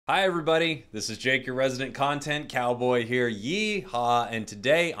Hi everybody, this is Jake, your resident content cowboy here, yeehaw, and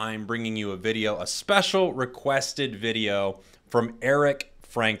today I'm bringing you a special requested video from Erik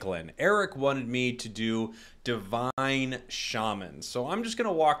Franklin. Erik wanted me to do Divine Shaman, so I'm just going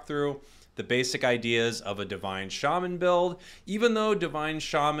to walk through the basic ideas of a Divine Shaman build, even though Divine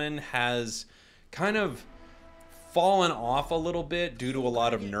Shaman has kind of fallen off a little bit due to a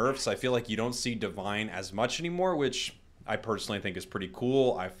lot of nerfs. I feel like you don't see Divine as much anymore, which I personally think is pretty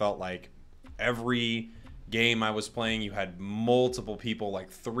cool. I felt like every game I was playing, you had multiple people, like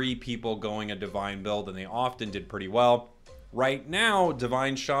 3 people going a Divine build, and they often did pretty well. Right now,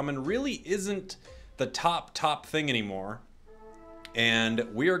 Divine Shaman really isn't the top thing anymore. And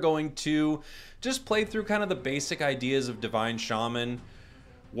we are going to just play through kind of the basic ideas of Divine Shaman,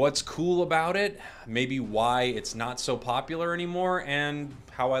 what's cool about it, maybe why it's not so popular anymore, and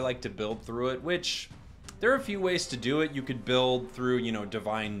how I like to build through it, which there are a few ways to do it. You could build through, you know,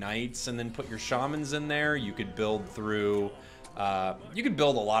 Divine Knights and then put your Shamans in there. You could build through, you could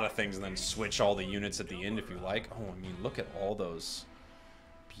build a lot of things and then switch all the units at the end if you like. Oh, I mean, look at all those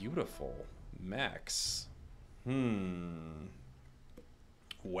beautiful mechs.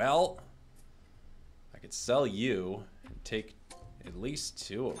 Well, I could sell you and take at least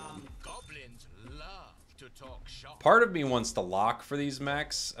 2 of them. Goblins love to talk shop. Part of me wants to lock for these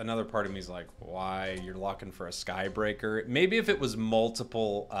mechs. Another part of me is like, why? You're locking for a Skybreaker. Maybe if it was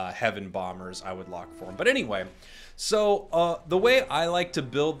multiple Heaven Bombers, I would lock for them. But anyway, so the way I like to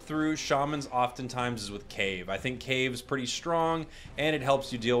build through Shamans oftentimes is with Cave. I think Cave's pretty strong, and it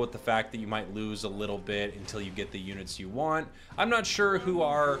helps you deal with the fact that you might lose a little bit until you get the units you want. I'm not sure who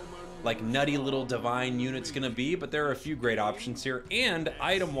our like nutty little Divine unit's gonna be, but there are a few great options here. And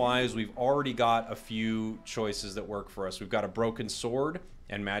item wise, we've already got a few choices that work for us. We've got a Broken Sword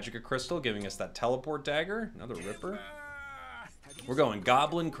and Magicka Crystal giving us that teleport dagger, another Ripper. We're going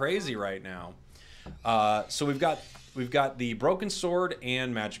goblin crazy right now. So we've got the Broken Sword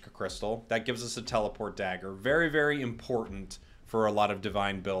and Magicka Crystal. That gives us a teleport dagger. Very, very important for a lot of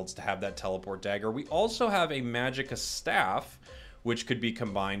Divine builds to have that teleport dagger. We also have a Magicka Staff, which could be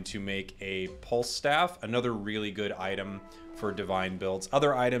combined to make a Pulse Staff, another really good item for Divine builds.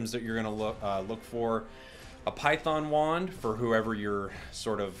 Other items that you're gonna look for, a Python Wand for whoever your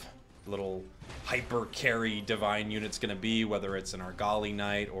sort of little hyper carry Divine unit's gonna be, whether it's an Argali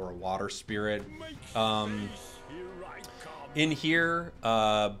Knight or a Water Spirit. In here,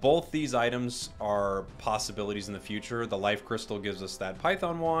 both these items are possibilities in the future. The Life Crystal gives us that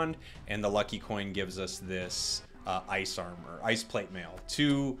Python Wand, and the Lucky Coin gives us this Ice Armor, Ice Plate Mail.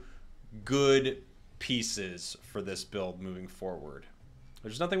 2 good pieces for this build moving forward.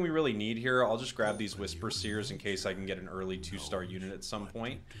 There's nothing we really need here. I'll just grab these Whisper Seers in case I can get an early 2-star unit at some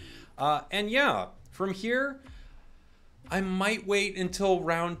point. And yeah, from here, I might wait until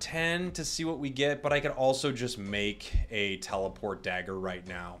round 10 to see what we get, but I could also just make a Teleport Dagger right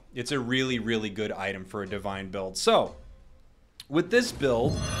now. It's a really, really good item for a Divine build. So, with this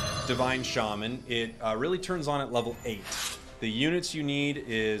build, Divine Shaman, it really turns on at level 8. The units you need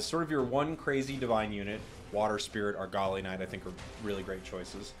is sort of your one crazy Divine unit. Water Spirit, Argali Knight, I think are really great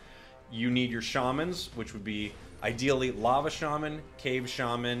choices. You need your Shamans, which would be ideally Lava Shaman, Cave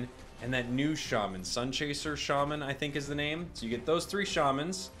Shaman, and that new Shaman, Sun Chaser Shaman, I think is the name. So you get those 3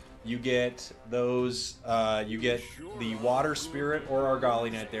 Shamans. You get those, you get the Water Spirit or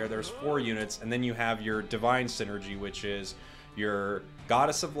Argali Knight there. There's 4 units. And then you have your Divine Synergy, which is your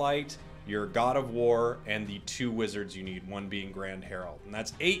Goddess of Light, your God of War, and the 2 wizards you need, one being Grand Herald. And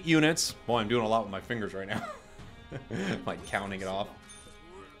that's 8 units. Boy, I'm doing a lot with my fingers right now. Like counting it off.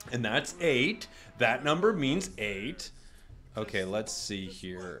 And that's 8. That number means 8. Okay, let's see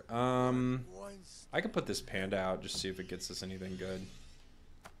here. I could put this panda out, just see if it gets us anything good.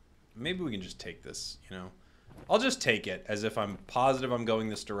 Maybe we can just take this, you know. I'll just take it as if I'm positive I'm going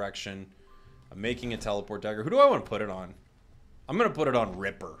this direction. I'm making a teleport dagger. Who do I want to put it on? I'm going to put it on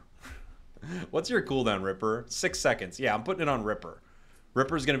Ripper. What's your cooldown, Ripper? 6 seconds. Yeah, I'm putting it on Ripper.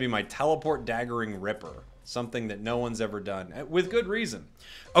 Ripper's going to be my teleport daggering Ripper. Something that no one's ever done. With good reason.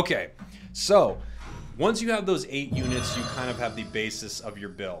 Okay, so once you have those 8 units, you kind of have the basis of your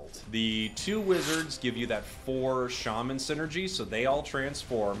build. The 2 wizards give you that 4 Shaman synergy, so they all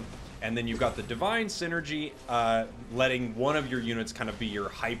transform. And then you've got the Divine synergy, letting one of your units kind of be your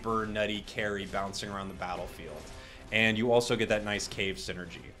hyper nutty carry bouncing around the battlefield. And you also get that nice Cave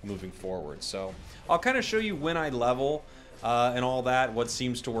synergy moving forward. So I'll kind of show you when I level and all that, what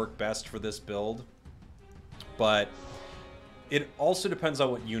seems to work best for this build. But It also depends on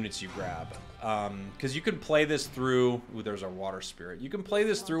what units you grab. Because you can play this through... Ooh, there's our water spirit. You can play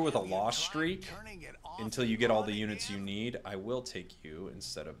this through with a lost streak until you get all the units you need. I will take you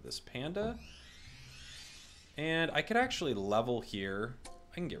instead of this panda. And I could actually level here.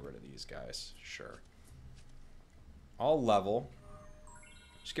 I can get rid of these guys. Sure. I'll level.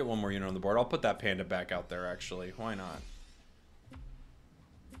 Just get one more unit on the board. I'll put that panda back out there, actually. Why not?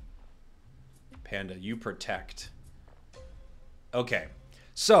 Panda, you protect. Okay.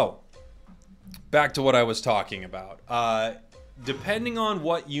 So, back to what I was talking about. Depending on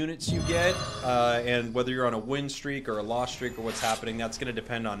what units you get, and whether you're on a win streak or a loss streak or what's happening, that's going to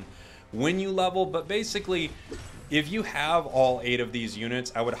depend on when you level. But basically, if you have all 8 of these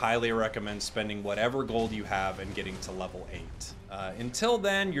units, I would highly recommend spending whatever gold you have and getting to level 8. Until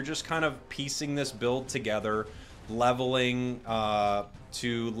then, you're just kind of piecing this build together, leveling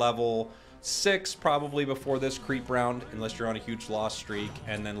to level 6 probably before this creep round, unless you're on a huge loss streak,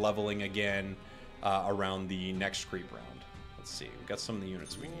 and then leveling again around the next creep round. Let's see, we got some of the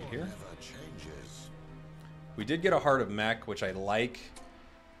units we need here. We did get a Heart of Mech, which I like.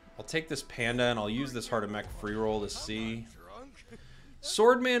 I'll take this panda and I'll use this Heart of Mech free roll to see.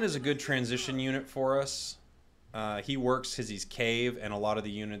 Swordman is a good transition unit for us. He works because he's cave, and a lot of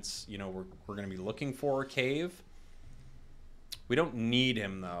the units, you know, we're going to be looking for cave. We don't need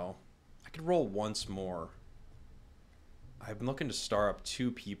him though. I could roll once more. I've been looking to star up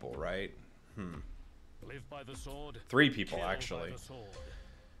 2 people, right? Live by the sword. 3 people, actually.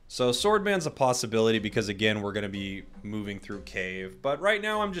 So Swordman's a possibility because, again, we're going to be moving through cave. But right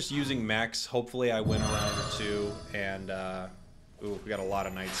now I'm just using mechs. Hopefully I win a round or 2. And, ooh, we got a lot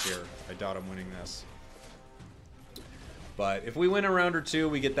of knights here. I doubt I'm winning this. But if we win a round or 2,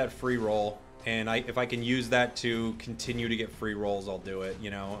 we get that free roll. And if I can use that to continue to get free rolls, I'll do it. You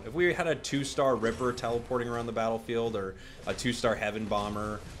know, if we had a 2-star Ripper teleporting around the battlefield, or a 2-star Heaven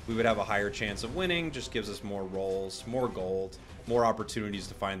Bomber, we would have a higher chance of winning. Just gives us more rolls, more gold, more opportunities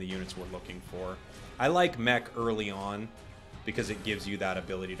to find the units we're looking for. I like mech early on because it gives you that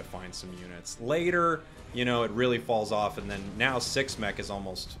ability to find some units. Later, you know, it really falls off, and then now 6 mech is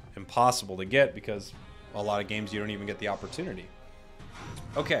almost impossible to get because a lot of games you don't even get the opportunity.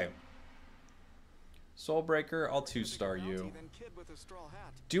 Okay. Soulbreaker, I'll 2-star you.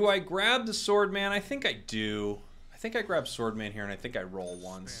 Do I grab the Swordman? I think I do. I think I grab Swordman here, and I think I roll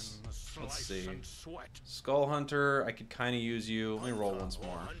once. Let's see. Skull Hunter, I could kind of use you. Let me roll once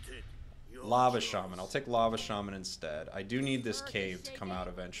more. Lava Shaman. I'll take Lava Shaman instead. I do need this cave to come out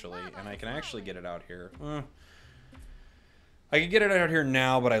eventually, and I can actually get it out here. I can get it out here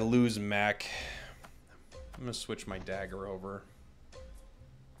now, but I lose mech. I'm going to switch my dagger over.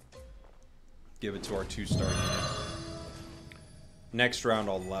 Give it to our 2-star unit. Next round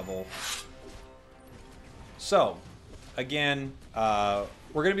I'll level. So, again, we're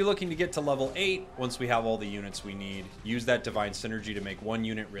going to be looking to get to level 8 once we have all the units we need. Use that Divine Synergy to make one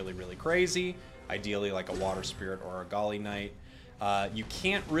unit really, really crazy. Ideally like a Water Spirit or a Golly Knight. You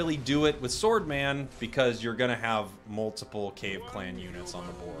can't really do it with Swordman because you're going to have multiple Cave Clan units on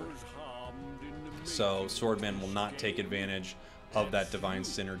the board. So, Swordman will not take advantage of that Divine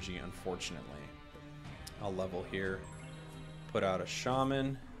Synergy, unfortunately. I'll level here, put out a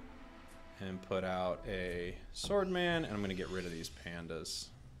Shaman, and put out a Swordman, and I'm going to get rid of these pandas.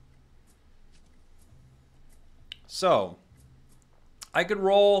 So, I could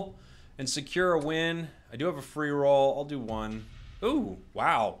roll and secure a win. I do have a free roll. I'll do one. Ooh,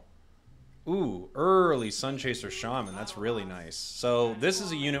 wow. Ooh, early Sunchaser Shaman. That's really nice. So, this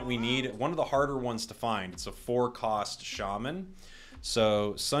is a unit we need. One of the harder ones to find. It's a 4-cost Shaman.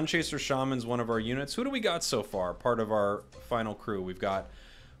 So, Sunchaser Shaman's one of our units. Who do we got so far? Part of our final crew. We've got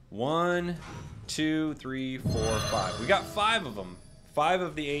 1, 2, 3, 4, 5. We got 5 of them. 5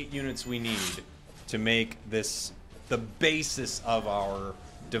 of the 8 units we need to make this the basis of our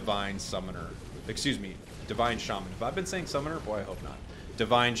Divine Summoner. Excuse me, Divine Shaman. Have I been saying Summoner? Boy, I hope not.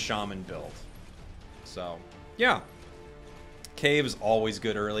 Divine Shaman build. So, yeah. Cave is always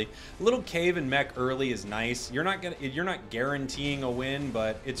good early. A little cave and mech early is nice. You're not guaranteeing a win,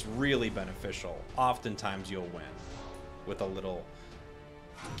 but it's really beneficial. Oftentimes you'll win with a little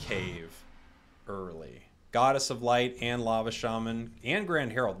cave early. Goddess of Light and Lava Shaman and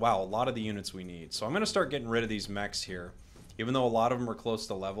Grand Herald. Wow, a lot of the units we need. So I'm going to start getting rid of these mechs here. Even though a lot of them are close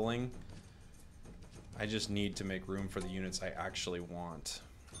to leveling, I just need to make room for the units I actually want.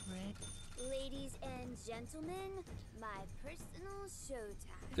 Ladies and gentlemen, my personal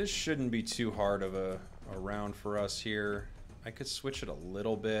showtime. This shouldn't be too hard of a round for us here. I could switch it a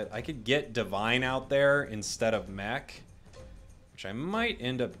little bit. I could get Divine out there instead of Mech, which I might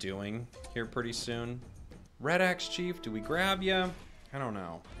end up doing here pretty soon. Red Axe Chief, do we grab ya? I don't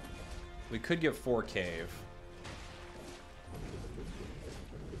know. We could get 4 cave.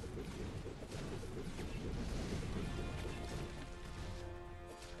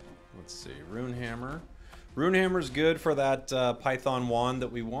 Let's see, Runehammer. Runehammer's good for that Python wand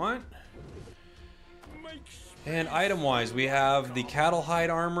that we want. And item-wise, we have the cattle hide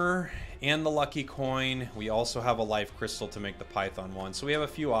armor and the lucky coin. We also have a life crystal to make the Python wand. So we have a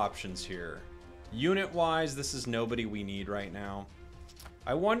few options here. Unit-wise, this is nobody we need right now.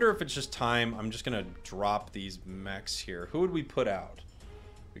 I wonder if it's just time. I'm just going to drop these mechs here. Who would we put out?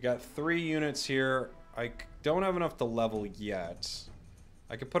 We got 3 units here. I don't have enough to level yet.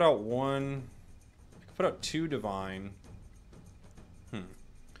 I could put out 1. I could put out 2 divine.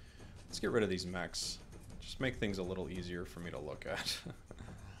 Let's get rid of these mechs. Just make things a little easier for me to look at.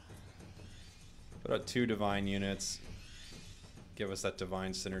 Put out 2 divine units. Give us that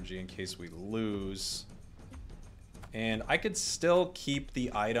divine synergy in case we lose. And I could still keep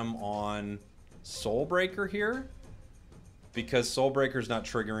the item on Soulbreaker here, because Soulbreaker's not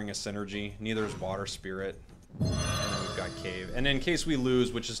triggering a synergy. Neither is Water Spirit. And then we've got Cave. And in case we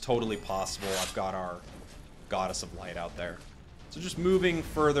lose, which is totally possible, I've got our Goddess of Light out there. So just moving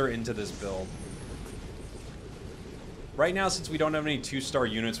further into this build. Right now, since we don't have any 2-star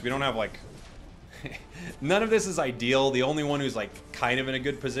units, we don't have, like... None of this is ideal. The only one who's, like, kind of in a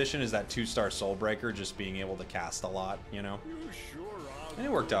good position is that 2-star Soulbreaker, just being able to cast a lot, you know? And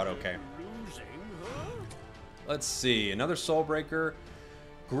it worked out okay. Let's see. Another Soulbreaker.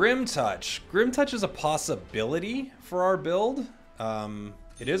 Grim Touch. Grim Touch is a possibility for our build.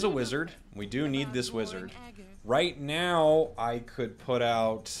 It is a wizard. We do need this wizard. Right now, I could put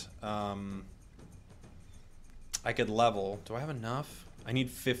out... I could level. Do I have enough? I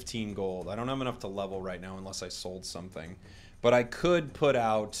need 15 gold. I don't have enough to level right now unless I sold something. But I could put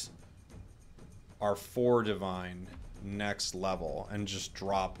out our 4 divine next level and just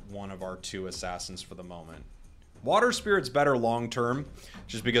drop one of our 2 assassins for the moment. Water Spirit's better long term,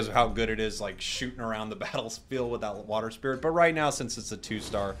 just because of how good it is, like, shooting around the battlefield with that Water Spirit. But right now, since it's a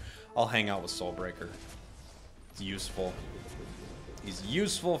 2-star, I'll hang out with Soulbreaker. It's useful. He's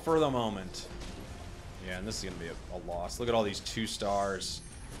useful for the moment. Yeah, and this is going to be a loss. Look at all these 2 stars.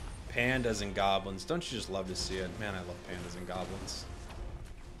 Pandas and goblins. Don't you just love to see it? Man, I love pandas and goblins.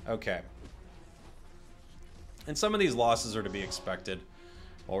 Okay. And some of these losses are to be expected.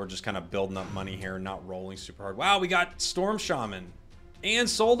 While we're just kind of building up money here, not rolling super hard. Wow, we got Storm Shaman and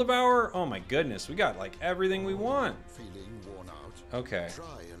Soul Devourer. Oh my goodness, we got like everything we want. Okay.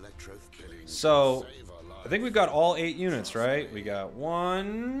 So, I think we've got all 8 units, right? We got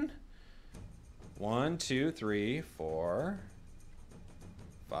 1, 2, 3, 4,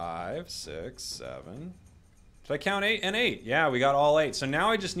 5, 6, 7. Did I count 8? And 8. Yeah, we got all 8. So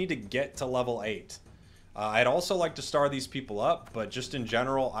now I just need to get to level 8. I'd also like to star these people up, but just in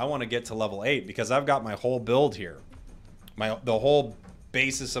general, I want to get to level 8 because I've got my whole build here. The whole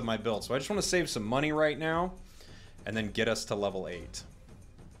basis of my build. So I just want to save some money right now and then get us to level 8.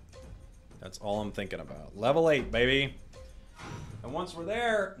 That's all I'm thinking about. Level 8, baby. And once we're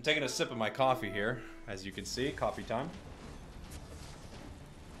there, I'm taking a sip of my coffee here. As you can see, coffee time.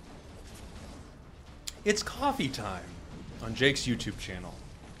 It's coffee time on Jake's YouTube channel.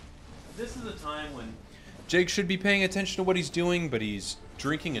 This is a time when Jake should be paying attention to what he's doing, but he's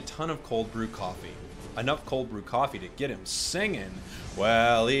drinking a ton of cold brew coffee. Enough cold brew coffee to get him singing.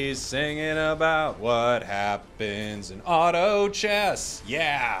 Well, he's singing about what happens in auto chess.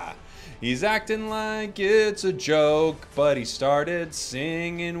 Yeah! He's acting like it's a joke, but he started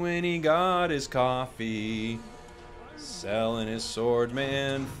singing when he got his coffee. Selling his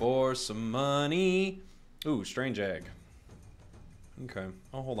swordman for some money. Ooh, strange egg. Okay,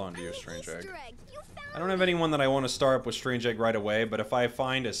 I'll hold on to your strange egg. I don't have anyone that I want to start up with strange egg right away, but if I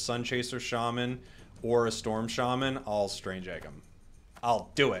find a Sun Chaser Shaman or a Storm Shaman, I'll strange egg him. I'll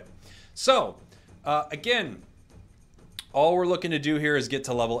do it. So, again, all we're looking to do here is get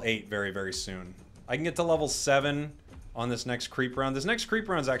to level 8 very, very soon. I can get to level 7 on this next creep round. This next creep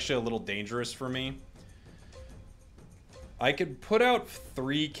round is actually a little dangerous for me. I could put out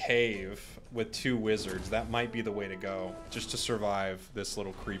 3 cave with 2 wizards. That might be the way to go, just to survive this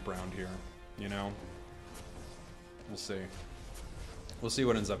little creep round here, you know? We'll see. We'll see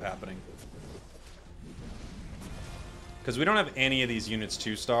what ends up happening. Because we don't have any of these units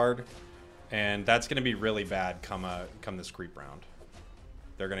 2-starred, and that's going to be really bad come this creep round.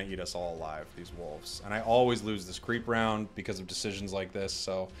 They're going to eat us all alive, these wolves. And I always lose this creep round because of decisions like this,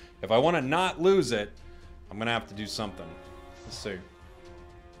 so if I want to not lose it, I'm going to have to do something. Let's see.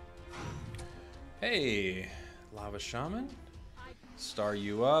 Hey, Lava Shaman. Star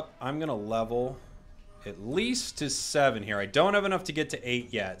you up. I'm going to level at least to 7 here. I don't have enough to get to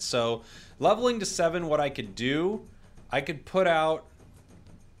 8 yet. So leveling to 7, what I could do, I could put out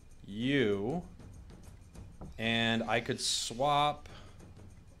you, and I could swap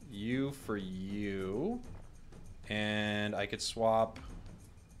you for you, and I could swap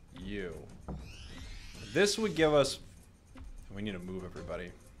you. This would give us... We need to move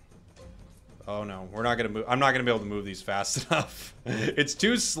everybody. Oh no, we're not gonna move. I'm not gonna be able to move these fast enough. It's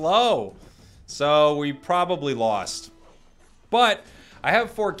too slow. So we probably lost. But I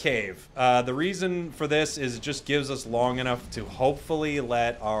have 4 cave. The reason for this is it just gives us long enough to hopefully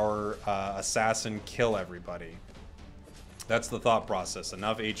let our assassin kill everybody. That's the thought process.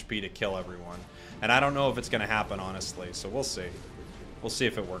 Enough HP to kill everyone. And I don't know if it's gonna happen, honestly. So we'll see. We'll see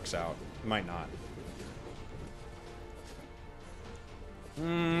if it works out. It might not.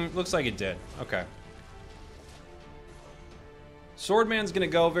 Looks like it did. Okay. Swordman's gonna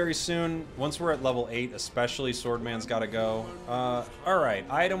go very soon. Once we're at level 8, especially, Swordman's gotta go. Alright,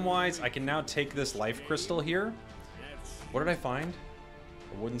 item-wise, I can now take this life crystal here. What did I find?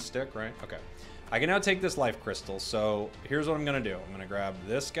 A wooden stick, right? Okay. I can now take this life crystal, so here's what I'm gonna do. I'm gonna grab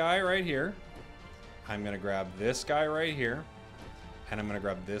this guy right here. I'm gonna grab this guy right here. And I'm gonna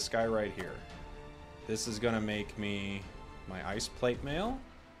grab this guy right here. This is gonna make me my ice plate mail,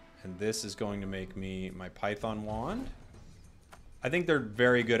 and this is going to make me my python wand. I think they're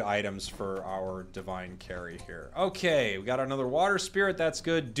very good items for our divine carry here. Okay, we got another water spirit. That's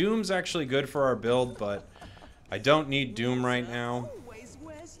good. Doom's actually good for our build, but I don't need Doom right now.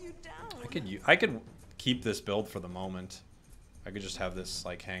 I could keep this build for the moment. I could just have this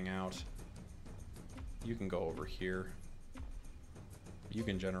like hang out. You can go over here. You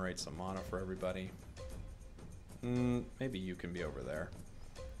can generate some mana for everybody. Maybe you can be over there.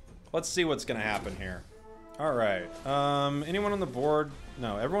 Let's see what's gonna happen here. Alright, anyone on the board?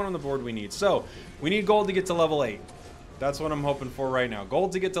 No, everyone on the board we need. So, we need gold to get to level 8. That's what I'm hoping for right now.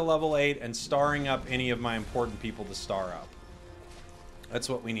 Gold to get to level 8 and starring up any of my important people to star up. That's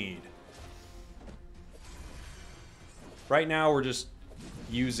what we need. Right now, we're just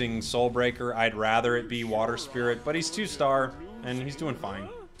using Soulbreaker. I'd rather it be Water Spirit, but he's 2-star, and he's doing fine.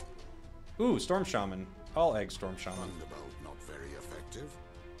 Ooh, Storm Shaman. I'll egg Storm Shaman. Not very effective.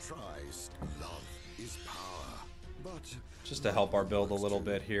 Try love is power, but just to help our build a little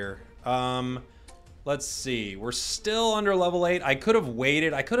bit here. Let's see. We're still under level 8. I could have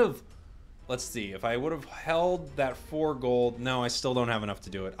waited. I could have... Let's see. If I would have held that 4 gold... No, I still don't have enough to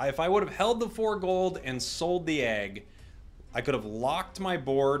do it. If I would have held the 4 gold and sold the egg, I could have locked my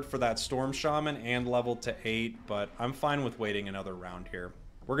board for that Storm Shaman and leveled to 8, but I'm fine with waiting another round here.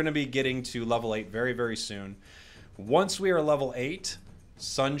 We're going to be getting to level 8 very, very soon. Once we are level 8,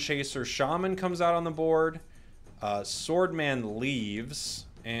 Sun Chaser Shaman comes out on the board. Swordman leaves.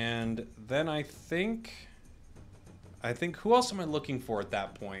 And then I think... who else am I looking for at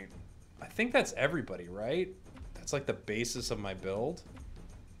that point? I think that's everybody, right? That's like the basis of my build.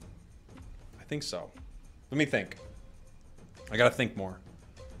 I think so. Let me think. I gotta think more.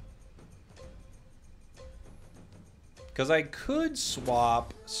 Because I could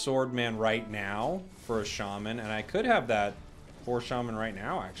swap Swordman right now for a Shaman, and I could have that for Shaman right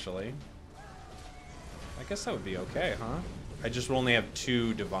now, actually. I guess that would be okay, huh? I just will only have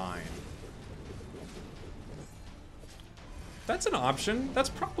 2 Divine. That's an option. That's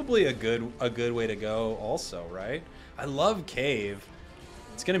probably a good way to go also, right? I love Cave.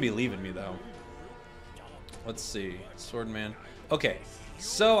 It's gonna be leaving me, though. Let's see. Swordman. Okay,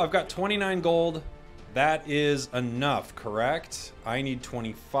 so I've got 29 gold. That is enough, correct? I need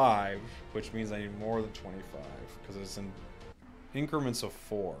 25, which means I need more than 25, because it's in increments of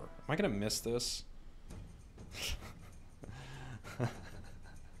 4. Am I going to miss this?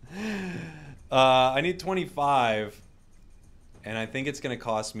 I need 25, and I think it's going to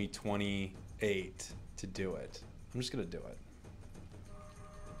cost me 28 to do it. I'm just going to do it.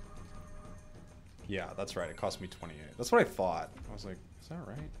 Yeah, that's right. It cost me 28. That's what I thought. I was like, is that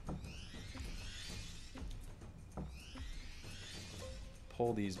right?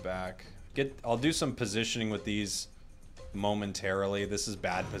 Pull these back. I'll do some positioning with these momentarily. This is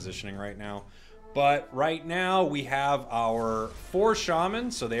bad positioning right now. But right now we have our 4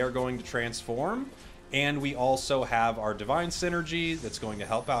 Shaman, so they are going to transform. And we also have our Divine Synergy that's going to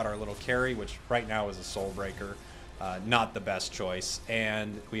help out our little carry, which right now is a Soul Breaker. Not the best choice.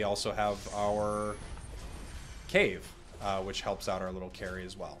 And we also have our Cave, which helps out our little carry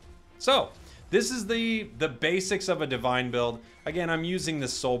as well. So, this is the basics of a Divine build. Again, I'm using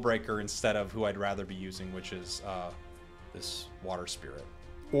this Soul Breaker instead of who I'd rather be using, which is this Water Spirit.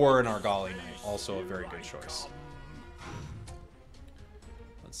 Or an Argali Knight, also a very good choice.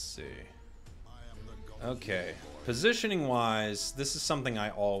 Let's see. Okay, positioning wise, this is something I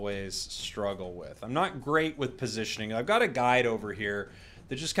always struggle with. I'm not great with positioning. I've got a guide over here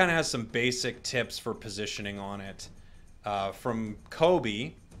that just kind of has some basic tips for positioning on it from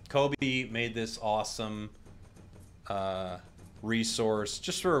Kobe. Kobe made this awesome resource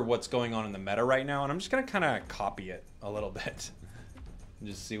just for what's going on in the meta right now, and I'm just gonna kind of copy it a little bit and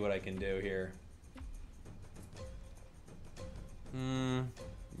just see what I can do here.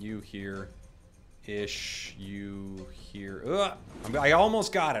 You here. Ish, you here. Ugh. I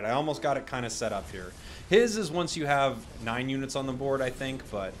almost got it. I almost got it kind of set up here. His is once you have 9 units on the board, I think,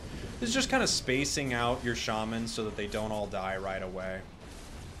 but it's just kind of spacing out your shamans so that they don't all die right away.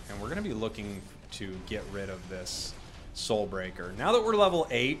 And we're going to be looking to get rid of this Soulbreaker. Now that we're level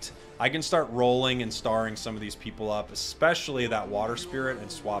 8, I can start rolling and starring some of these people up, especially that Water Spirit,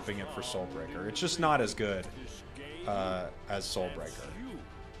 and swapping it for Soulbreaker. It's just not as good as Soulbreaker.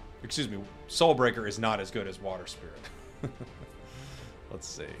 Excuse me, Soulbreaker is not as good as Water Spirit. Let's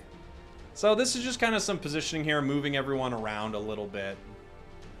see. So this is just kind of some positioning here, moving everyone around a little bit.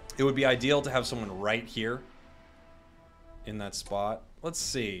 It would be ideal to have someone right here in that spot. Let's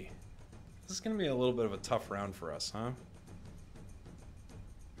see. This is going to be a little bit of a tough round for us, huh?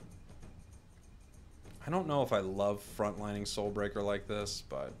 I don't know if I love frontlining Soulbreaker like this,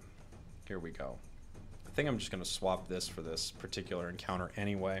 but here we go. I think I'm just going to swap this for this particular encounter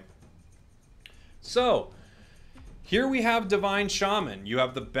anyway. So, here we have Divine Shaman. You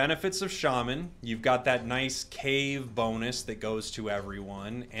have the benefits of Shaman. You've got that nice cave bonus that goes to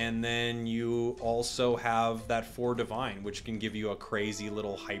everyone. And then you also have that 4 Divine, which can give you a crazy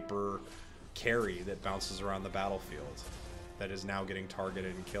little hyper carry that bounces around the battlefield. That is now getting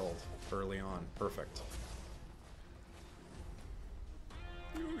targeted and killed early on. Perfect.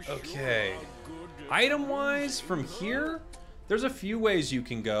 Okay. Item-wise, from here, there's a few ways you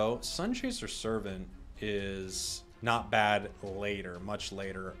can go. Sunchaser Servant is not bad later, much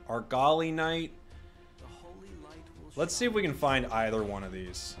later. Argali Knight. Let's see if we can find either one of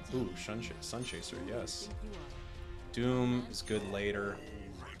these. Ooh, Sunchaser, yes. Doom is good later.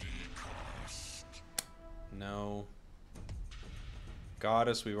 No.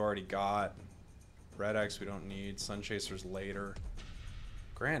 Goddess we've already got. Red X we don't need. Sunchaser's later.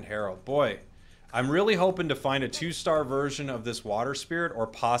 Grand Herald. Boy, I'm really hoping to find a 2-star version of this Water Spirit or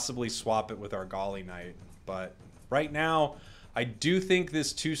possibly swap it with Argali Knight. But right now, I do think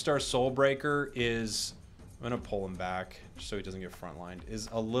this 2-star Soulbreaker is... I'm going to pull him back just so he doesn't get frontlined. Is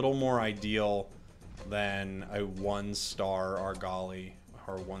a little more ideal than a 1-star Argali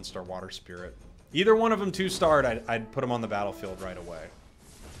or 1-star Water Spirit. Either one of them 2-starred, I'd put them on the battlefield right away.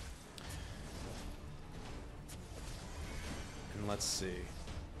 And let's see.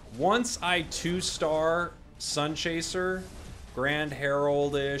 Once I 2-star Sunchaser, Grand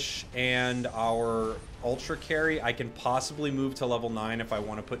Herald-ish, and our Ultra Carry, I can possibly move to level 9 if I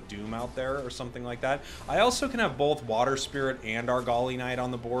want to put Doom out there or something like that. I also can have both Water Spirit and Argali Knight on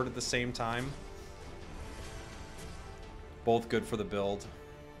the board at the same time. Both good for the build.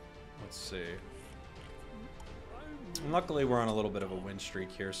 Let's see. And luckily, we're on a little bit of a win streak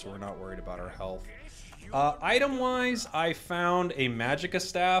here, so we're not worried about our health. Item-wise, I found a Magicka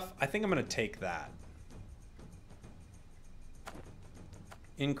Staff. I think I'm going to take that.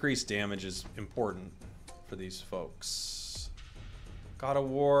 Increased damage is important for these folks. God of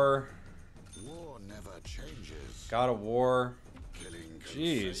War. War never changes. God of War. Killing can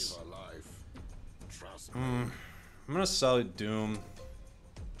Jeez. save a life. Trust me. I'm going to sell Doom.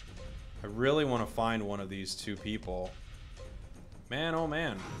 I really want to find one of these 2 people. Man, oh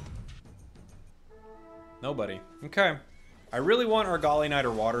man. Nobody. Okay. I really want Argali Knight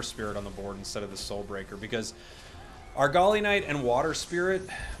or Water Spirit on the board instead of the Soulbreaker because Argali Knight and Water Spirit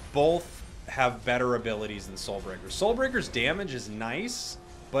both have better abilities than Soulbreaker. Soulbreaker's damage is nice,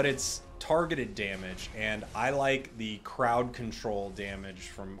 but it's targeted damage, and I like the crowd control damage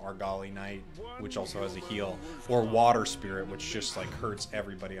from Argali Knight, which also has a heal, or Water Spirit, which just like hurts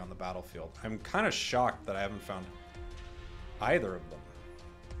everybody on the battlefield. I'm kind of shocked that I haven't found either of them.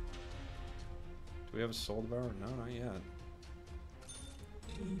 Do we have a Soul Devourer? No, not yet.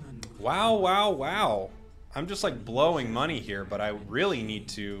 Wow, wow, wow. I'm just like blowing money here, but I really need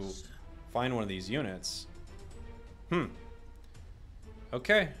to find one of these units.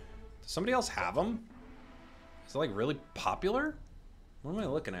 Okay. Does somebody else have them? Is it like really popular? What am I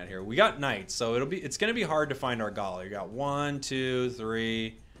looking at here? We got Knights, so it's gonna be hard to find Argali. We got 1, 2,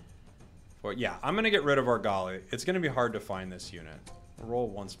 3, 4. Yeah, I'm gonna get rid of Argali. It's gonna be hard to find this unit. Roll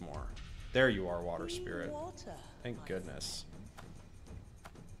once more. There you are, Water Spirit. Thank goodness.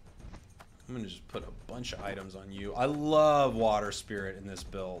 I'm gonna just put a bunch of items on you. I love Water Spirit in this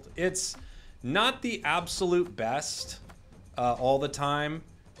build. It's Not the absolute best all the time.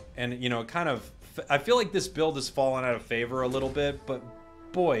 And, you know, kind of... I feel like this build has fallen out of favor a little bit, but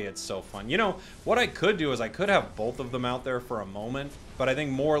boy, it's so fun. You know, what I could do is I could have both of them out there for a moment, but I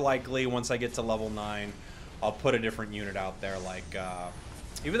think more likely once I get to level 9, I'll put a different unit out there, like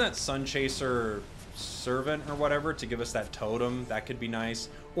even that Sun Chaser Servant or whatever to give us that totem. That could be nice.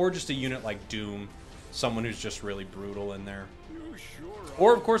 Or just a unit like Doom, someone who's just really brutal in there.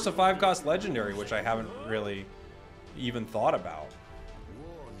 Or, of course, a 5-cost Legendary, which I haven't really even thought about.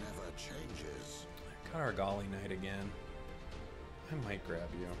 Got our Golly Knight again. I might grab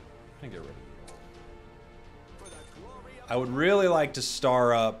you. I'm gonna get rid of you. I would really like to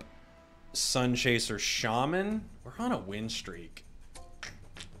star up Sun Chaser Shaman. We're on a win streak.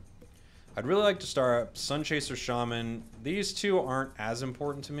 I'd really like to star up Sun Chaser Shaman. These two aren't as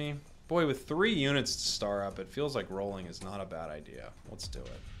important to me. Boy, with 3 units to star up, it feels like rolling is not a bad idea. Let's do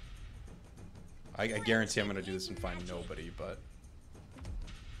it. I guarantee I'm gonna do this and find nobody, but...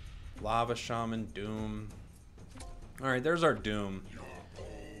 Lava Shaman, Doom. Alright, there's our Doom.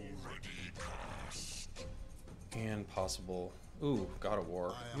 And possible... Ooh, God of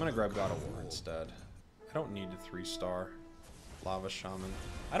War. I'm gonna grab God of War instead. I don't need a 3-star Lava Shaman.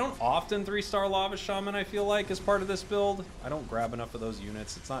 I don't often 3-star Lava Shaman, I feel like, as part of this build. I don't grab enough of those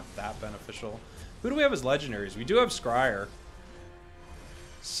units. It's not that beneficial. Who do we have as legendaries? We do have Scryer.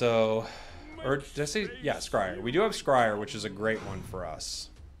 So... Or did I say... Yeah, Scryer. We do have Scryer, which is a great one for us.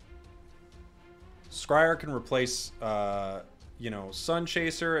 Scryer can replace, you know, Sun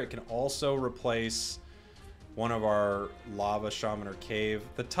Chaser. It can also replace one of our Lava Shaman or Cave.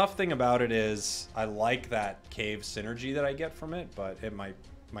 The tough thing about it is I like that Cave synergy that I get from it, but it might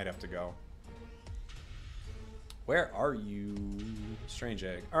have to go. Where are you? Strange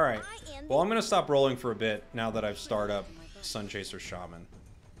Egg. All right. Well, I'm going to stop rolling for a bit now that I've started up Sun Chaser Shaman.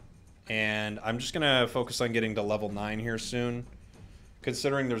 And I'm just going to focus on getting to level 9 here soon.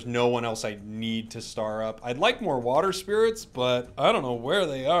 Considering there's no one else I need to star up. I'd like more water spirits, but I don't know where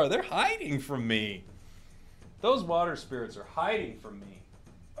they are. They're hiding from me. Those water spirits are hiding from me.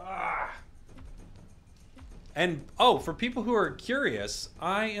 Ah. And, oh, for people who are curious,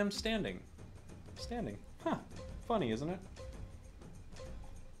 I am standing. Standing. Huh. Funny, isn't it?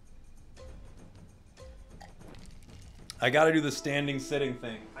 I gotta do the standing sitting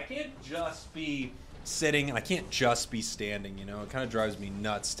thing. I can't just be sitting and I can't just be standing, you know. It kind of drives me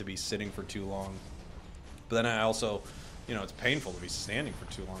nuts to be sitting for too long. But then I also, you know, it's painful to be standing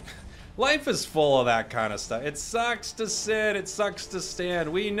for too long. Life is full of that kind of stuff. It sucks to sit, it sucks to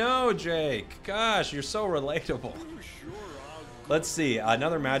stand. We know, Jake. Gosh, you're so relatable. Let's see,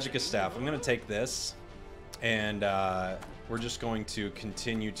 another Magicka staff. I'm gonna take this and we're just going to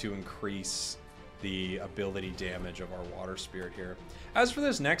continue to increase the ability damage of our water spirit here. As for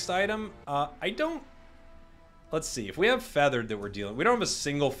this next item, I don't... Let's see. If we have feathered that we're dealing... We don't have a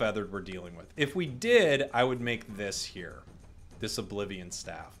single feathered we're dealing with. If we did, I would make this here. This Oblivion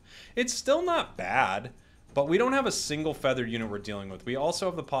staff. It's still not bad, but we don't have a single feathered unit we're dealing with. We also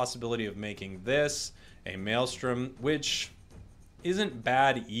have the possibility of making this a Maelstrom, which isn't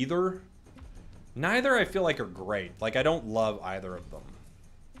bad either. Neither I feel like are great. Like, I don't love either of them.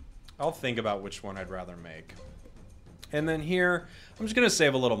 I'll think about which one I'd rather make. And then here, I'm just going to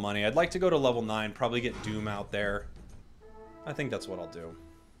save a little money. I'd like to go to level 9, probably get Doom out there. I think that's what I'll do.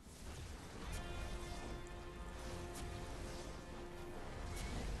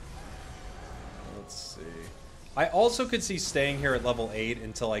 Let's see. I also could see staying here at level 8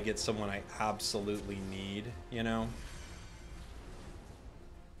 until I get someone I absolutely need, you know?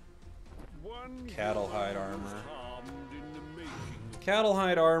 Cattle hide armor. Cattle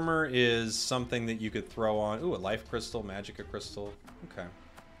hide armor is something that you could throw on. Ooh, a life crystal, Magicka crystal. Okay.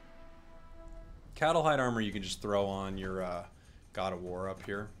 Cattle hide armor you can just throw on your God of War up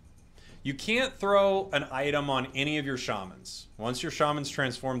here. You can't throw an item on any of your shamans. Once your shamans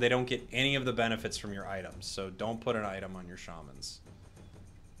transform, they don't get any of the benefits from your items. So don't put an item on your shamans.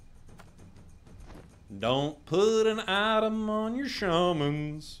 Don't put an item on your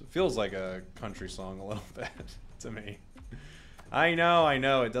shamans. It feels like a country song a little bit to me. I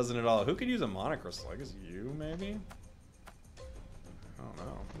know, it doesn't at all. Who could use a monocrystal? I guess you, maybe? I don't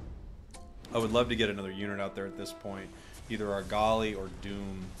know. I would love to get another unit out there at this point. Either Argali or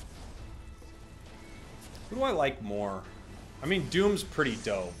Doom. Who do I like more? I mean, Doom's pretty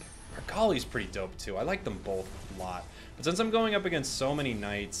dope. Argali's pretty dope, too. I like them both a lot. But since I'm going up against so many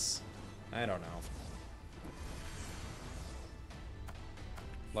knights, I don't know.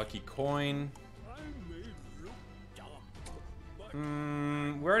 Lucky coin. We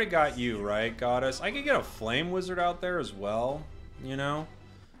already got you, right, Goddess? I could get a Flame Wizard out there as well, you know?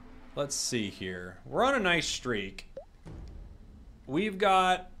 Let's see here. We're on a nice streak. We've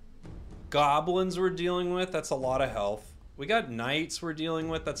got goblins we're dealing with. That's a lot of health. We got knights we're dealing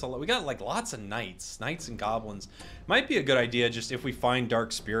with. That's a lot. We got like lots of knights and goblins. Might be a good idea just if we find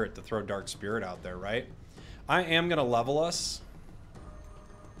Dark Spirit to throw Dark Spirit out there, right? I am gonna level us.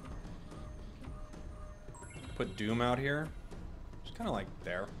 Put Doom out here. Just kind of like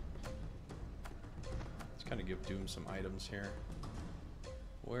there. Let's kind of give Doom some items here.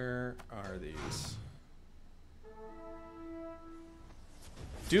 Where are these?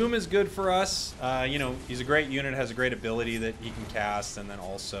 Doom is good for us. You know, he's a great unit, has a great ability that he can cast, and then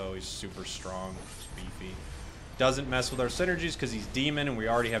also he's super strong, he's beefy. Doesn't mess with our synergies because he's demon, and we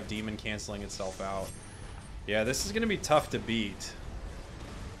already have demon canceling itself out. Yeah, this is gonna be tough to beat.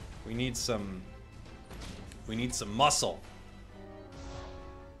 We need some muscle.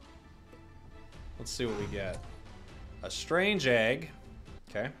 Let's see what we get. A strange egg.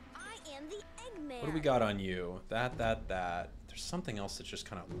 Okay. I am the Eggman. What do we got on you? That. There's something else that's just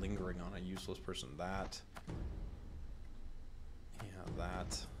kind of lingering on a useless person. That. Yeah,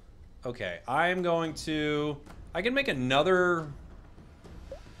 that. Okay, I'm going to... I can make another...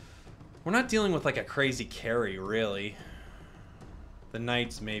 We're not dealing with like a crazy carry, really. The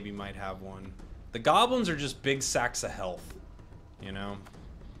knights maybe might have one. The goblins are just big sacks of health, you know?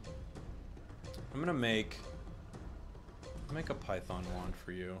 I'm gonna make a python wand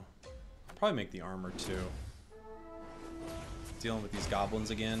for you. I'll probably make the armor too. Dealing with these goblins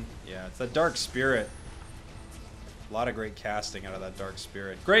again. Yeah, it's that Dark Spirit. A lot of great casting out of that Dark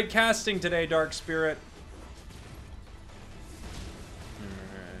Spirit. Great casting today, Dark Spirit.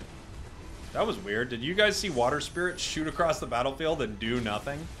 Alright. That was weird. Did you guys see Water Spirit shoot across the battlefield and do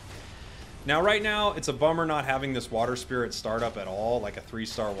nothing? Now, right now, it's a bummer not having this Water Spirit start up at all, like a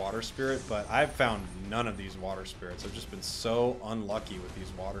 3-star Water Spirit, but I've found none of these Water Spirits. I've just been so unlucky with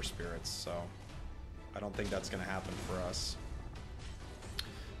these Water Spirits, so I don't think that's going to happen for us.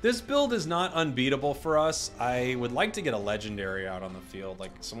 This build is not unbeatable for us. I would like to get a Legendary out on the field,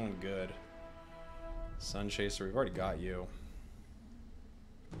 like someone good. Sun Chaser, we've already got you.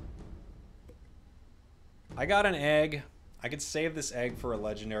 I got an egg. I could save this egg for a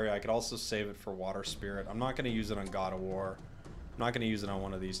Legendary. I could also save it for Water Spirit. I'm not going to use it on God of War. I'm not going to use it on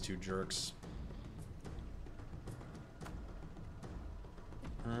one of these two jerks.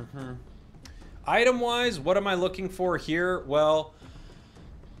 Item-wise, what am I looking for here? Well,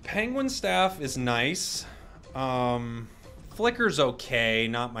 Penguin Staff is nice. Flicker's okay,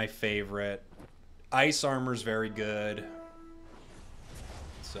 not my favorite. Ice Armor's very good.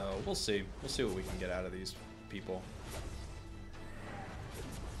 So, we'll see. We'll see what we can get out of these people.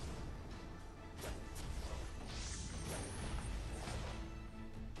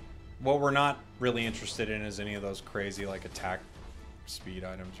 What we're not really interested in is any of those crazy, like, attack speed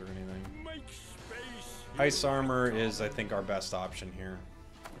items or anything. Ice Armor is, I think, our best option here.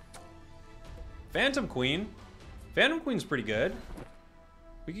 Phantom Queen. Phantom Queen's pretty good.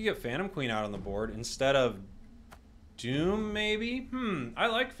 We could get Phantom Queen out on the board instead of Doom, maybe? I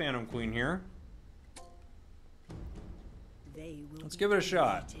like Phantom Queen here. Let's give it a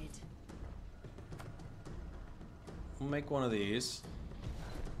shot. We'll make one of these.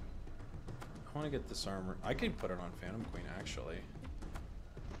 I want to get this armor. I could put it on Phantom Queen, actually.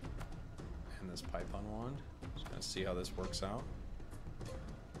 And this Python wand. Just gonna see how this works out.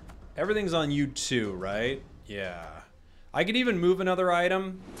 Everything's on you too, right? Yeah. I could even move another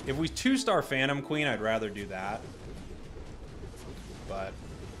item. If we 2-star Phantom Queen, I'd rather do that. But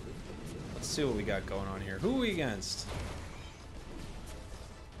let's see what we got going on here. Who are we against?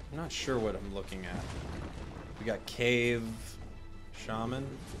 I'm not sure what I'm looking at. We got Cave Shaman.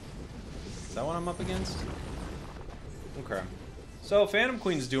 Is that what I'm up against? Okay. So Phantom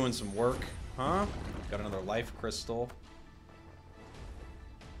Queen's doing some work, huh? Got another life crystal.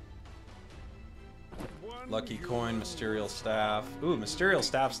 Lucky coin, Mysterial Staff. Ooh, Mysterial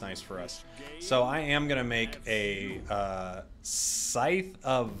Staff's nice for us. So I am gonna make a Scythe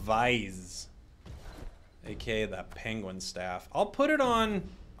of Vise, aka that Penguin Staff. I'll put it on.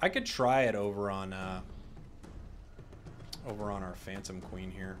 I could try it over on our Phantom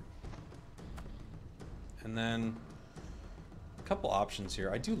Queen here. And then a couple options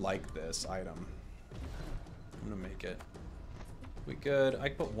here. I do like this item. I'm gonna make it. We good? I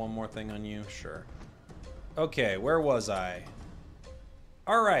can put one more thing on you, sure. Okay, where was I?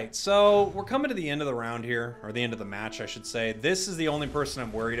 Alright, so we're coming to the end of the round here, or the end of the match, I should say. This is the only person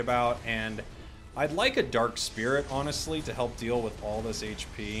I'm worried about, and I'd like a Dark Spirit, honestly, to help deal with all this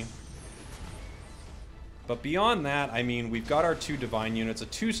HP. But beyond that, I mean, we've got our 2 Divine units. A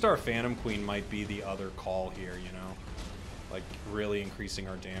 2-star Phantom Queen might be the other call here, you know? like really increasing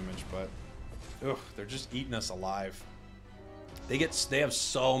our damage, but ugh, they're just eating us alive. They have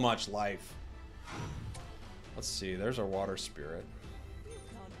so much life. Let's see, there's our water spirit.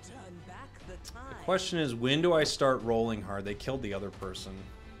 The question is, when do I start rolling hard? They killed the other person.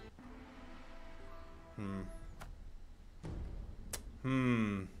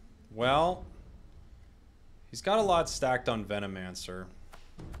 Well, he's got a lot stacked on Venomancer.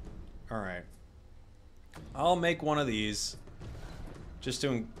 Alright. I'll make one of these just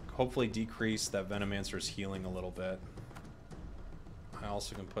to hopefully decrease that Venomancer's healing a little bit. I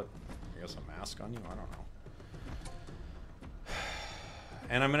also can put, I guess, a mask on you? I don't know.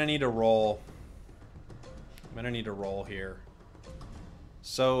 And I'm going to need to roll. I'm going to need to roll here.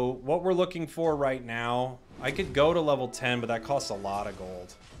 So what we're looking for right now, I could go to level 10, but that costs a lot of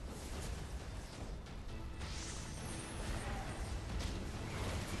gold.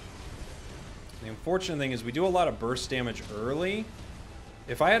 The unfortunate thing is we do a lot of burst damage early.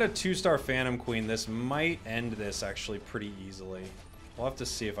 If I had a 2-star Phantom Queen, this might end this actually pretty easily. We'll have to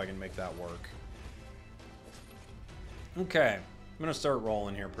see if I can make that work. Okay, I'm gonna start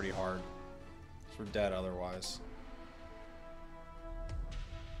rolling here pretty hard. 'Cause we're dead otherwise.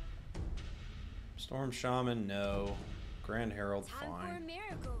 Storm Shaman, no. Grand Herald, fine.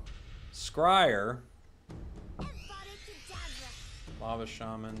 Scryer. Lava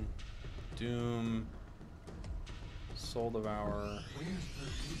Shaman. Doom. Soul Devourer.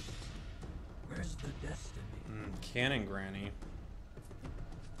 Where's the destiny? Cannon Granny.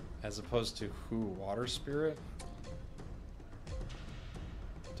 As opposed to who? Water Spirit?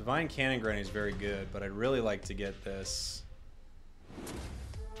 Divine Cannon Granny is very good, but I'd really like to get this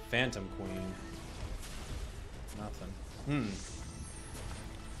Phantom Queen. Nothing.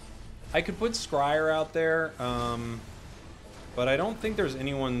 I could put Scryer out there, but I don't think there's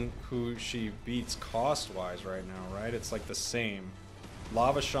anyone who she beats cost-wise right now, right? It's like the same.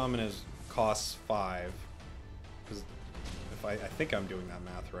 Lava Shaman is costs 5. Because if I think I'm doing that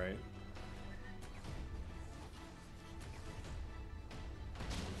math right.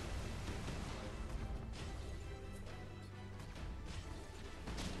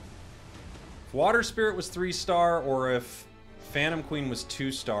 If Water Spirit was 3-star, or if Phantom Queen was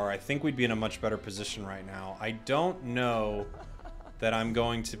 2-star, I think we'd be in a much better position right now. I don't know that I'm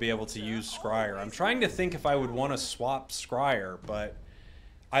going to be able to use Scryer. I'm trying to think if I would want to swap Scryer, but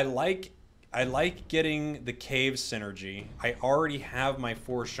I like getting the cave synergy. I already have my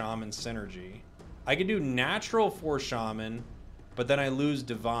 4 shaman synergy. I could do natural 4 shaman, but then I lose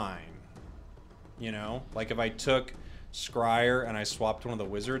divine. You know, like if I took Scryer and I swapped one of the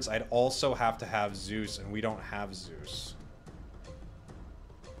wizards, I'd also have to have Zeus, and we don't have Zeus.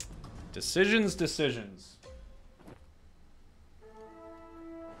 Decisions.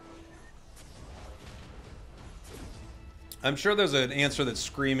 I'm sure there's an answer that's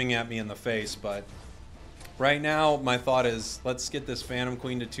screaming at me in the face, but right now my thought is let's get this Phantom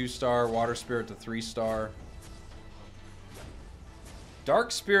Queen to 2-star, Water Spirit to 3-star.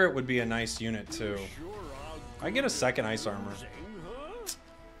 Dark Spirit would be a nice unit too. I get a second ice armor.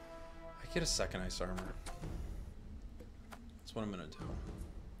 I get a second ice armor. That's what I'm gonna do.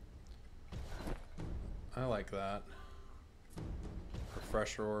 I like that.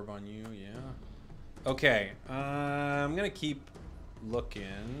 Refresher orb on you, yeah. Okay, I'm gonna keep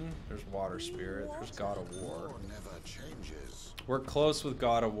looking. There's Water Spirit. There's God of War. We're close with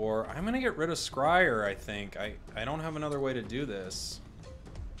God of War. I'm gonna get rid of Scryer, I think. I don't have another way to do this.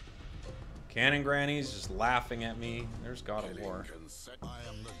 Cannon Granny's just laughing at me. There's God of War. So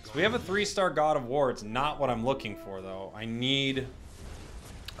we have a 3-star God of War. It's not what I'm looking for, though. I need...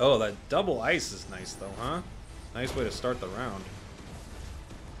 Oh, that double ice is nice, though, huh? Nice way to start the round.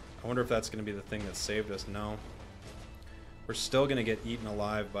 I wonder if that's going to be the thing that saved us. No. We're still going to get eaten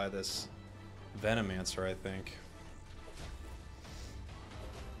alive by this Venomancer, I think.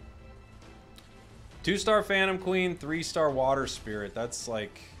 2-star Phantom Queen, 3-star Water Spirit. That's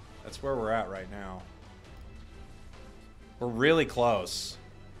like... That's where we're at right now. We're really close.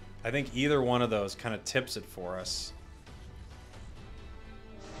 I think either one of those kind of tips it for us.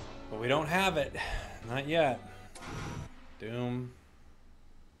 But we don't have it. Not yet. Doom.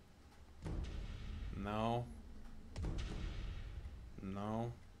 No.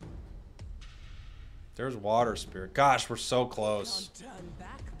 No. There's Water Spirit. Gosh, we're so close.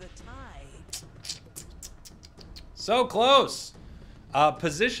 So close!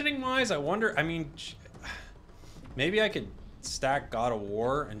 Positioning wise, I wonder, I mean, maybe I could stack God of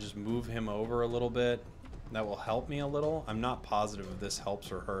War and just move him over a little bit. That will help me a little. I'm not positive if this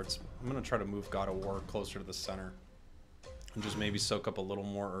helps or hurts. I'm going to try to move God of War closer to the center and just maybe soak up a little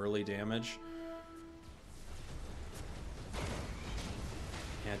more early damage.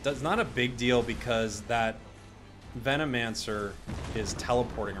 Yeah, it's not a big deal because that Venomancer is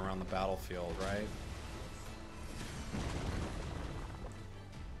teleporting around the battlefield, right?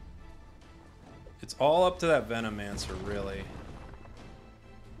 It's all up to that Venomancer, really.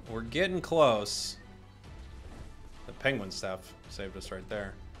 We're getting close. The penguin staff saved us right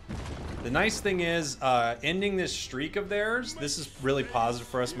there. The nice thing is, ending this streak of theirs, this is really positive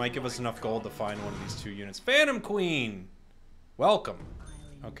for us. Might give us enough gold to find one of these 2 units. Phantom Queen! Welcome.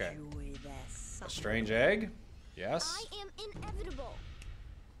 Okay. A strange egg? Yes. I am inevitable.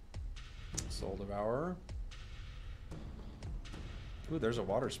 Soul Devourer. Ooh, there's a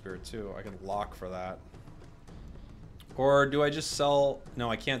water spirit too. I can lock for that. Or do I just sell... No,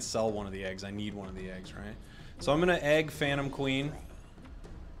 I can't sell one of the eggs. I need one of the eggs, right? So I'm going to egg Phantom Queen.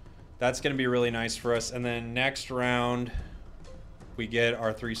 That's going to be really nice for us. And then next round, we get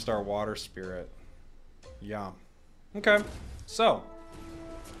our 3-star water spirit. Yeah. Okay. So,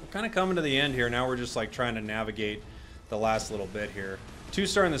 we're kind of coming to the end here. Now we're just like trying to navigate the last little bit here.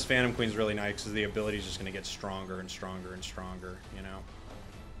 2-star in this Phantom Queen is really nice because the ability is just going to get stronger and stronger and stronger, you know?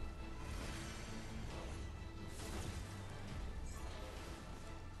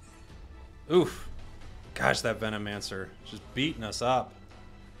 Oof. Gosh, that Venomancer just beating us up.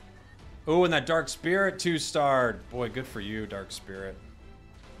 Oh, and that Dark Spirit 2-starred. Boy, good for you, Dark Spirit.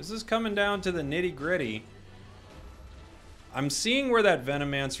 This is coming down to the nitty-gritty. I'm seeing where that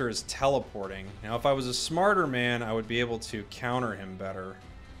Venomancer is teleporting. Now, if I was a smarter man, I would be able to counter him better.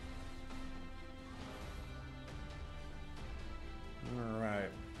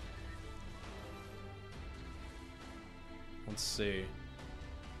 Alright. Let's see.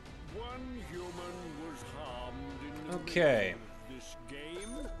 One human was harmed in Okay. this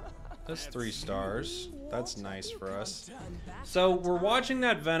game. That's 3 stars. That's nice for us. So, we're watching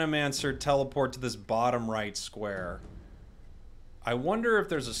that Venomancer teleport to this bottom right square. I wonder if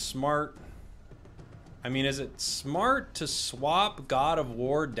there's a smart... I mean, is it smart to swap God of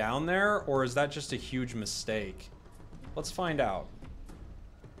War down there, or is that just a huge mistake? Let's find out.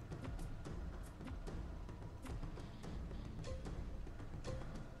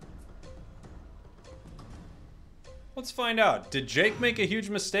 Let's find out. Did Jake make a huge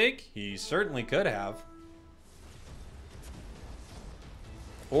mistake? He certainly could have.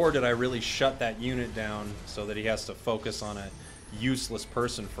 Or did I really shut that unit down so that he has to focus on a useless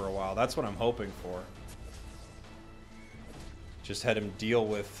person for a while? That's what I'm hoping for. Just had him deal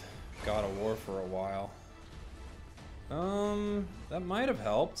with God of War for a while. That might have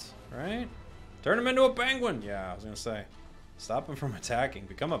helped, right? Turn him into a penguin! Yeah, I was gonna say. Stop him from attacking.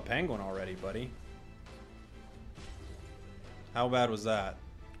 Become a penguin already, buddy. How bad was that?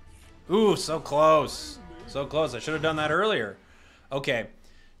 Ooh, so close. So close. I should have done that earlier. Okay,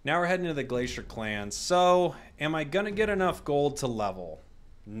 now we're heading to the Glacier Clans. So, am I gonna get enough gold to level?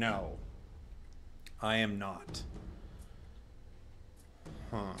 No. I am not.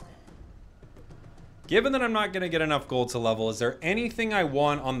 Huh. Given that I'm not gonna get enough gold to level, is there anything I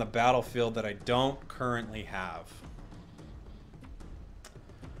want on the battlefield that I don't currently have?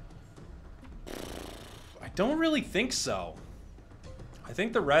 I don't really think so. I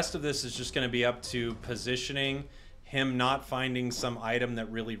think the rest of this is just going to be up to positioning, him not finding some item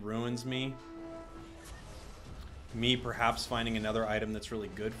that really ruins me. Me perhaps finding another item that's really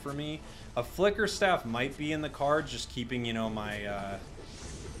good for me. A Flicker Staff might be in the cards, just keeping, you know, my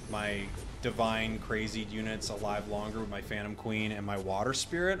my divine crazy units alive longer with my Phantom Queen and my Water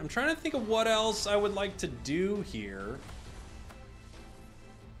Spirit. I'm trying to think of what else I would like to do here.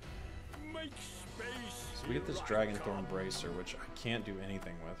 So we get this Dragonthorn Bracer, which I can't do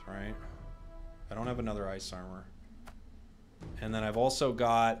anything with, right? I don't have another Ice Armor. And then I've also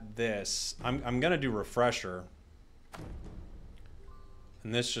got this. I'm going to do Refresher.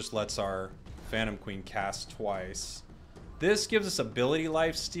 And this just lets our Phantom Queen cast twice. This gives us Ability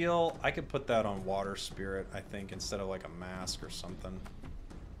Lifesteal. I could put that on Water Spirit, I think, instead of like a Mask or something.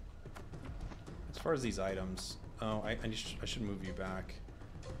 As far as these items... Oh, I should move you back.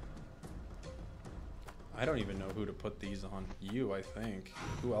 I don't even know who to put these on. You, I think.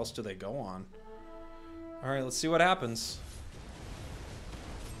 Who else do they go on? Alright, let's see what happens.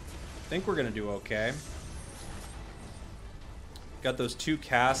 I think we're going to do okay. Got those 2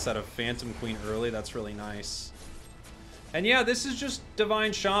 casts out of Phantom Queen early. That's really nice. And yeah, this is just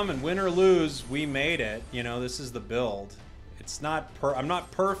Divine Shaman. Win or lose, we made it. You know, this is the build. It's not I'm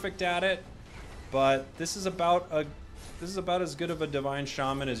not perfect at it, but this is about as good of a Divine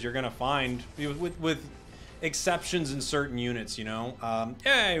Shaman as you're gonna find, with exceptions in certain units, you know.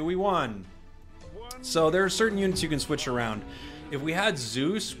 Yay, we won. So there are certain units you can switch around. If we had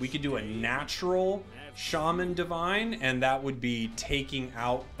Zeus, we could do a natural Shaman Divine, and that would be taking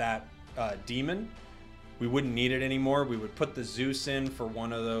out that demon. We wouldn't need it anymore. We would put the Zeus in for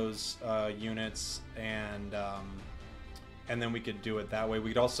one of those units, and then we could do it that way.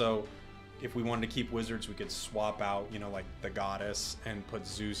 We'd also, if we wanted to keep wizards, we could swap out, you know, like the goddess and put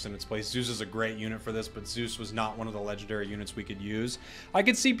Zeus in its place. Zeus is a great unit for this, but Zeus was not one of the legendary units we could use. I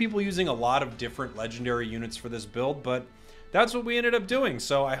could see people using a lot of different legendary units for this build, but that's what we ended up doing.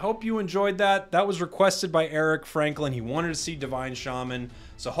 So I hope you enjoyed that. That was requested by Erik Franklin. He wanted to see Divine Shaman.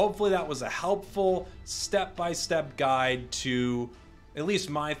 So hopefully that was a helpful step-by-step guide to at least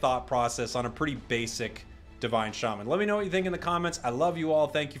my thought process on a pretty basic Divine Shaman. Let me know what you think in the comments. I love you all.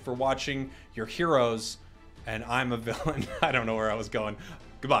 Thank you for watching. You're heroes, and I'm a villain. I don't know where I was going.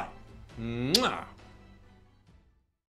 Goodbye. Mwah.